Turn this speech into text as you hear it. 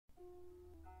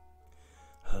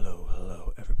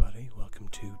welcome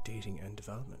to Dating and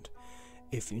Development.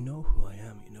 If you know who I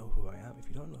am, you know who I am. If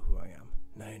you don't know who I am,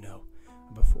 now you know.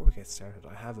 Before we get started,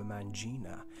 I have a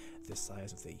mangina the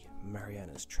size of the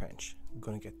Marianas Trench. I'm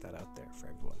going to get that out there for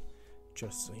everyone,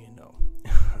 just so you know.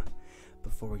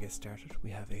 Before we get started, we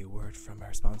have a word from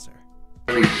our sponsor.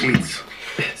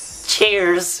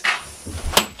 Cheers!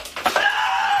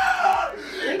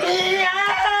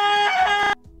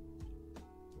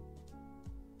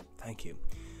 Thank you.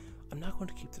 I'm not going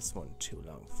to keep this one too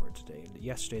long for today.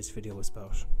 Yesterday's video was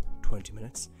about 20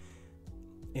 minutes.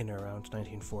 In around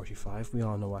 1945, we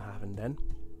all know what happened then.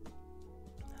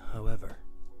 However,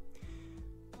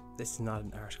 this is not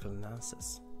an article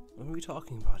analysis. What we're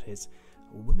talking about is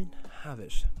women have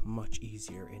it much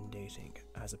easier in dating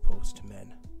as opposed to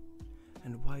men.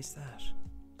 And why is that?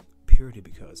 Purely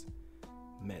because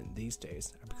men these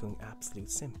days are becoming absolute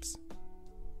simps.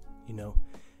 You know,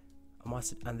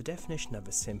 and the definition of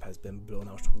a simp has been blown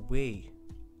out way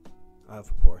out of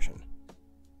proportion.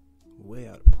 Way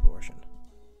out of proportion.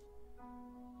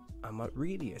 And what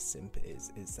really a simp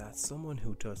is that someone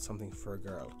who does something for a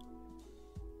girl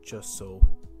just so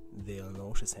they'll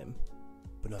notice him,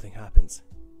 but nothing happens.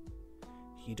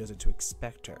 He does it to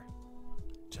expect her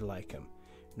to like him.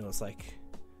 You know, it's like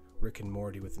Rick and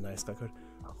Morty with the nice guy going,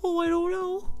 "Oh, I don't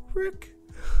know, Rick.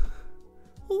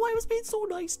 Oh, I was being so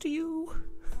nice to you."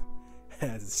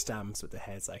 As it stamps with the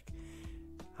head, it's like,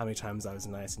 how many times I was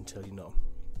nice until, you know,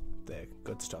 the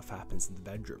good stuff happens in the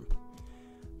bedroom.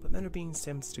 But men are being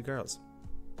simps to girls,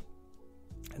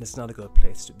 and it's not a good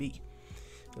place to be.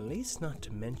 The least not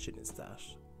to mention is that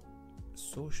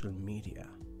social media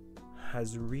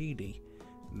has really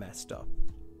messed up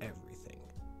everything.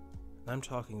 And I'm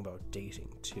talking about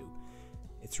dating too.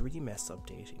 It's really messed up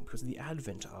dating because of the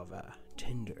advent of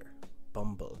Tinder,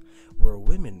 Bumble, where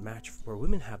women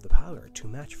have the power to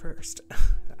match first.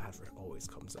 The advert always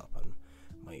comes up on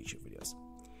my YouTube videos.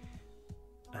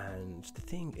 And the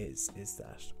thing is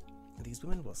that these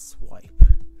women will swipe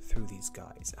through these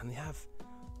guys, and they have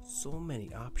so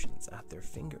many options at their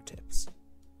fingertips.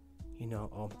 You know,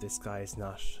 oh, this guy is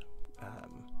not,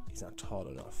 he's not tall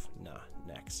enough. Nah,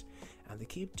 next. And they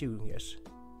keep doing it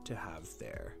to have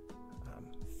their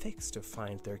fix, to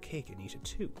find their cake and eat it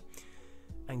too.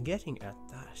 And getting at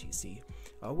that, you see,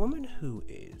 a woman who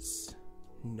is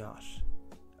not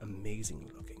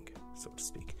amazing looking, so to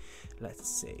speak, let's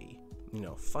say, you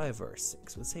know, 5 or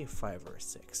 6, we'll say 5 or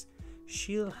 6,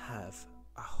 she'll have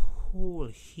a whole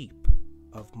heap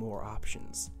of more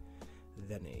options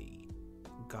than a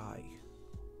guy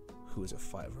who is a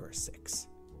 5 or a 6.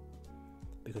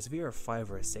 Because if you're a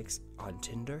 5 or a 6 on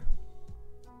Tinder,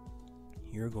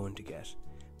 you're going to get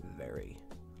very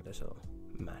little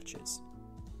matches.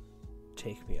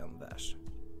 Take me on that.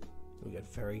 You'll get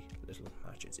very little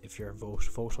matches. If your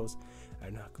photos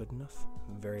are not good enough,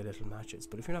 very little matches.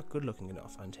 But if you're not good looking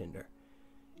enough on Tinder,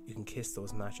 you can kiss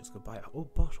those matches goodbye. Oh,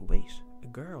 but wait,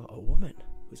 a woman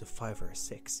who's a 5 or a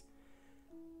 6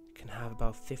 can have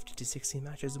about 50 to 60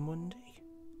 matches in one day.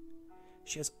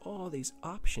 She has all these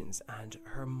options and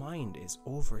her mind is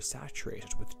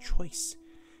oversaturated with choice.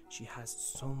 She has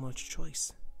so much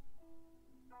choice.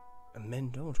 And men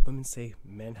don't. Women say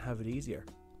men have it easier.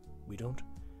 We don't.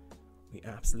 We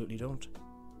absolutely don't.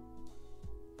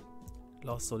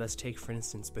 Also, let's take for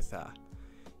instance with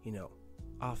you know,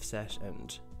 Offset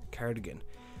and Cardigan,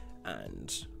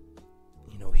 and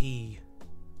you know, he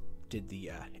did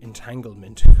the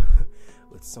entanglement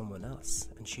with someone else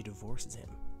and she divorces him.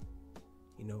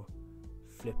 You know,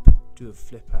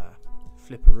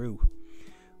 flipperoo,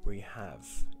 where you have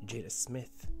Jada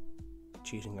Smith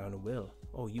cheating on Will.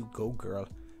 Oh, you go girl.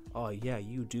 Oh yeah,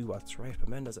 you do what's right. But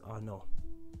men does it. Oh no.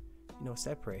 You know,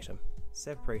 separate him.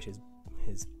 Separate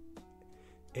his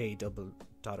A double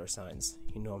dollar signs.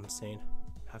 You know what I'm saying?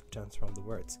 Have to dance around the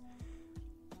words.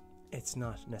 It's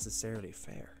not necessarily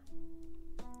fair.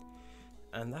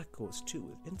 And that goes too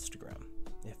with Instagram.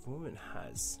 If a woman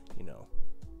has, you know,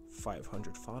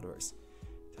 500 followers,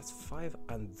 that's 5,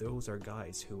 and those are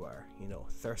guys who are, you know,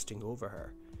 thirsting over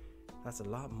her. That's a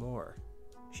lot more.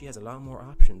 She has a lot more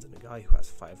options than a guy who has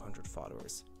 500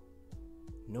 followers.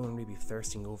 No one will be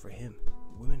thirsting over him.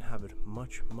 Women have it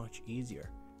much, much easier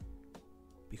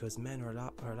because men are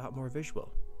a lot more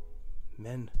visual.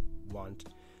 Men want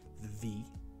the V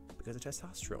because of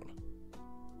testosterone.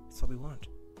 It's what we want.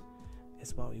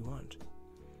 It's what we want.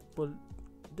 Well,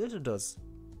 little does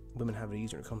women have it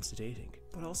easier when it comes to dating,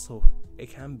 but also it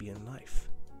can be in life.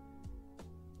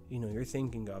 You know, you're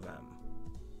thinking of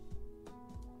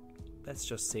let's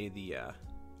just say the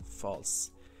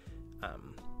false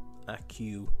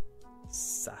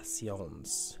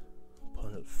accusations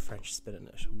put a little French spin in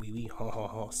it. Oui, oui, ha ha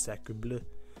ha, sacre bleu,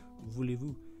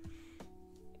 voulez-vous?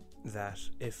 That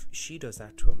if she does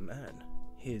that to a man,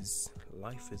 his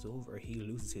life is over. He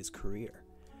loses his career.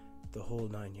 The whole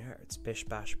 9 yards. Bish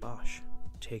bash bosh.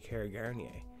 Take care,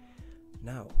 Garnier.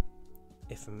 Now,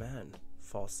 if a man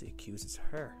falsely accuses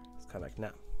her, it's kind of like,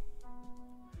 nah.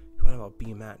 What about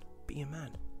be a man? Be a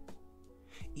man.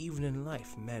 Even in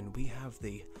life, men, we have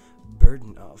the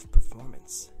burden of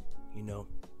performance, you know.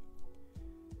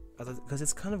 Because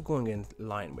it's kind of going in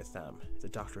line with the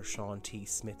Dr. Sean T.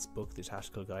 Smith's book, The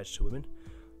Tactical Guide to Women.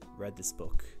 Read this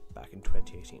book back in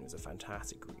 2018. It was a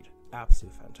fantastic read.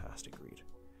 Absolute fantastic read.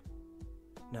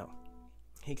 Now,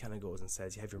 he kind of goes and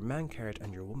says, you have your man card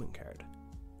and your woman card.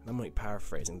 And I'm only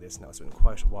paraphrasing this now, it's been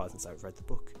quite a while since I've read the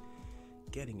book.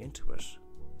 Getting into it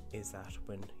is that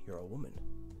when you're a woman,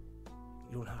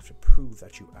 you don't have to prove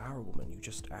that you are a woman, you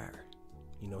just are.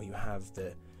 You know, you have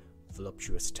the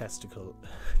voluptuous chesticles.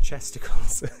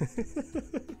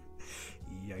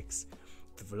 Yikes.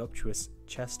 The voluptuous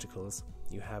chesticles,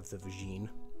 you have the vagine.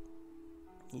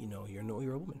 You know,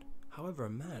 you're a woman. However, a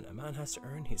man has to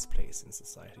earn his place in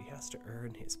society. He has to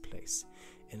earn his place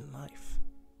in life.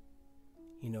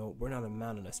 You know, we're not a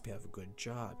man unless we have a good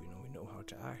job. You know, we know how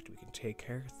to act. We can take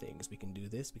care of things. We can do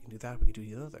this. We can do that. We can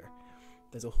do the other.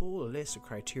 There's a whole list of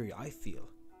criteria, I feel,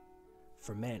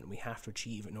 for men we have to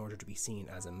achieve in order to be seen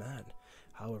as a man.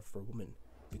 However, for a woman,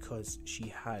 because she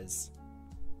has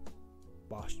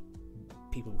what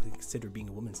people would consider being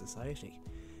a woman in society,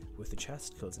 with the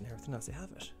chesticles and everything else, they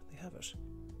have it.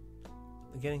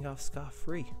 They're getting off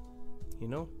scot-free, you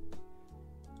know?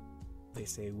 They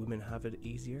say women have it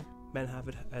easier, men have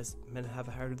it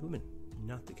harder than women.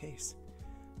 Not the case.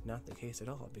 Not the case at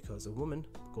all, because a woman,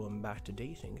 going back to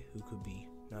dating, who could be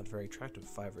not very attractive,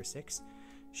 5 or 6,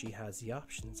 she has the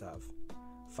options of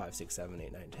 5, 6, 7,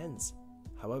 8, 9, 10s.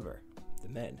 However, the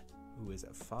men who is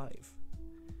a 5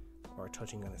 or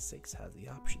touching on a 6 has the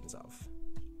options of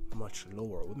much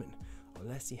lower women,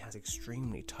 unless he has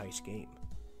extremely tight game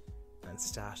and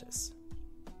status,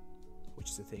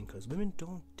 which is the thing, because women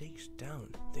don't date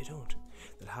down. They don't.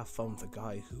 They'll have fun with a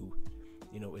guy who,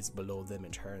 you know, is below them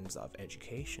in terms of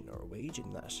education or wage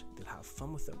and that. They'll have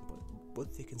fun with them, but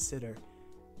would they consider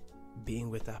being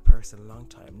with that person a long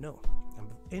time? No. And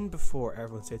in before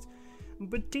everyone says,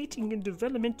 but dating and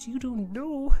development, you don't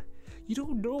know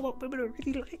what women are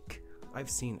really like. I've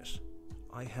seen it.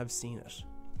 I have seen it.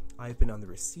 I've been on the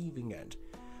receiving end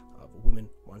of women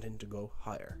wanting to go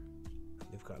higher.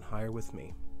 They've gone higher with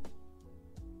me.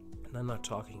 And I'm not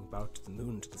talking about to the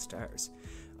moon, to the stars.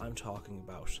 I'm talking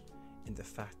about in the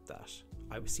fact that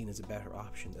I was seen as a better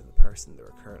option than the person they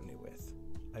were currently with.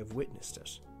 I've witnessed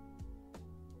it.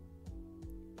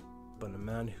 But a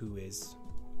man who is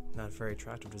not very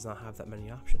attractive does not have that many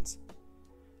options.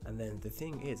 And then the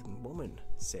thing is, when a woman,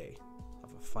 say,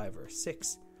 of a 5 or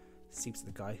 6, seeps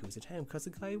the guy who's a 10, because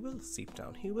the guy will seep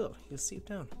down. He'll seep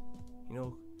down. You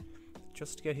know,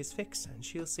 just to get his fix. And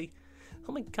she'll see,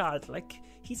 oh my god, like,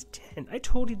 he's a 10. I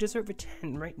totally deserve a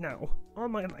 10 right now. All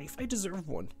my life, I deserve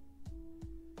one.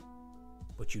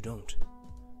 But you don't.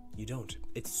 You don't.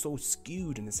 It's so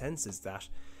skewed in the sense that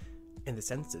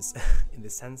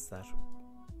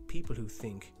people who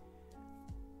think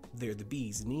they're the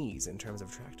bee's knees in terms of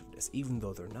attractiveness, even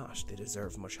though they're not, they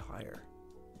deserve much higher.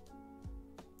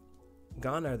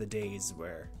 Gone are the days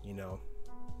where, you know,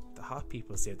 the hot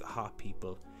people say the hot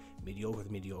people,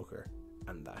 mediocre,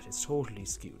 and that is totally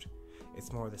skewed.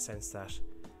 It's more the sense that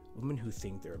women who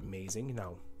think they're amazing,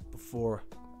 now, before,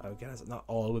 again, not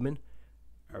all women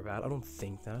are bad, I don't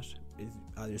think that.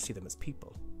 I just see them as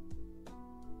people.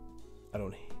 I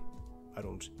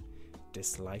don't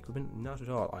dislike women, not at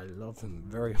all. I love them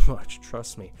very much,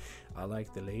 trust me. I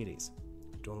like the ladies,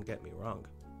 don't get me wrong.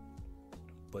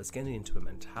 But it's getting into a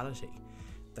mentality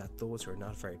that those who are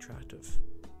not very attractive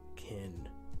can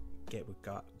get with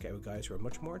guys who are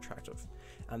much more attractive,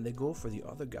 and they go for the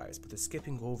other guys, but they're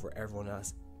skipping over everyone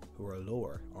else who are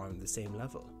lower on the same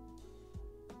level.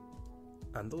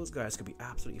 And those guys could be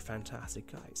absolutely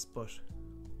fantastic guys, but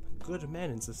good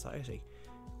men in society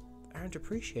aren't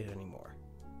appreciated anymore.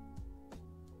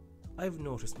 I've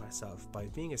noticed myself, by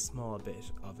being a small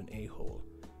bit of an a-hole,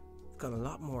 I've got a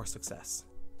lot more success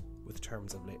with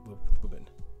terms of with women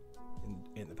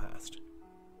in the past.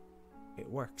 It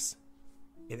works.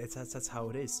 That's how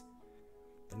it is.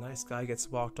 The nice guy gets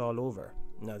walked all over.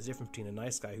 Now, there's a difference between a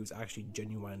nice guy who's actually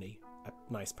genuinely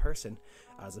a nice person,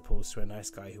 as opposed to a nice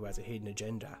guy who has a hidden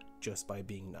agenda just by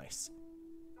being nice.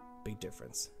 Big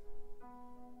difference.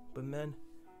 But men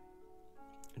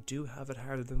do have it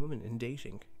harder than women in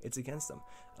dating. It's against them.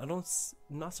 I'm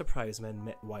not surprised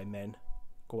why men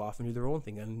go off and do their own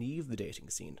thing and leave the dating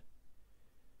scene.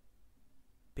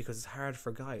 Because it's hard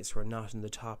for guys who are not in the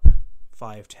top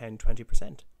 5, 10,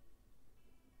 20%.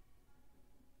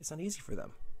 It's not easy for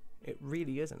them. It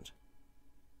really isn't.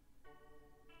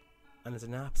 And it's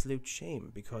an absolute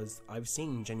shame, because I've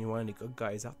seen genuinely good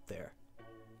guys out there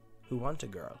who want a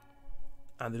girl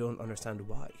and they don't understand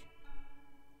why.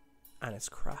 And it's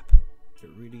crap. It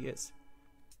really is.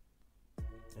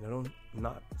 And I'm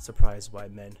not surprised why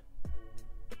men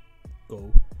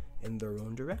go in their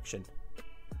own direction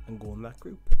and go in that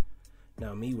group.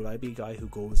 Now me, will I be a guy who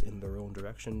goes in their own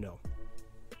direction? No.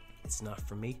 It's not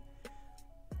for me.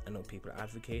 I know people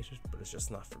advocate it, but it's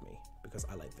just not for me, because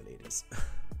I like the ladies.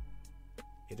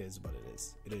 It is what it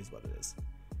is. It is what it is.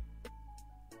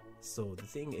 So the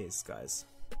thing is, guys,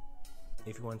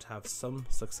 if you want to have some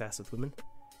success with women,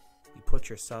 you put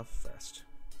yourself first.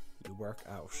 You work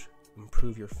out,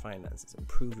 improve your finances,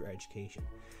 improve your education.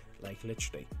 Like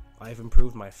literally, I've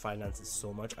improved my finances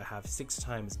so much. I have 6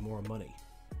 times more money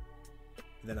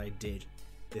than I did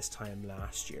this time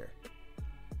last year,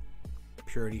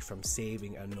 purely from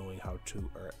saving and knowing how to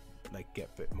get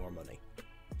a bit more money.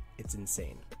 It's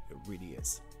insane. It really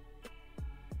is.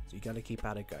 So you gotta keep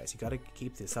at it, guys. You gotta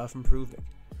keep the self-improving.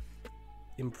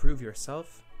 Improve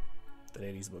yourself, the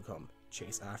ladies will come.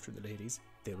 Chase after the ladies,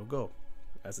 they will go.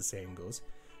 As the saying goes,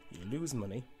 you lose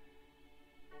money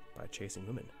by chasing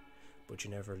women, but you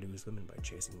never lose women by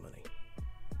chasing money.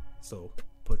 So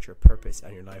put your purpose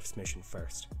and your life's mission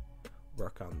first.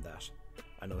 Work on that.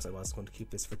 I know I was going to keep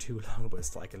this for too long, but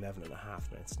it's like 11 and a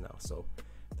half minutes now, so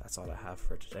that's all I have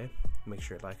for today. Make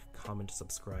sure to like, comment,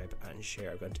 subscribe, and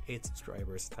share. I've got 8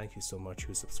 subscribers. Thank you so much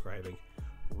who's subscribing.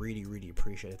 Really, really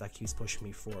appreciate it. That keeps pushing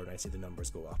me forward, and I see the numbers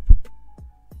go up.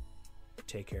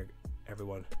 Take care,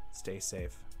 everyone. Stay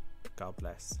safe. God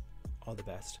bless. All the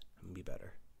best, and be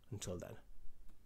better. Until then.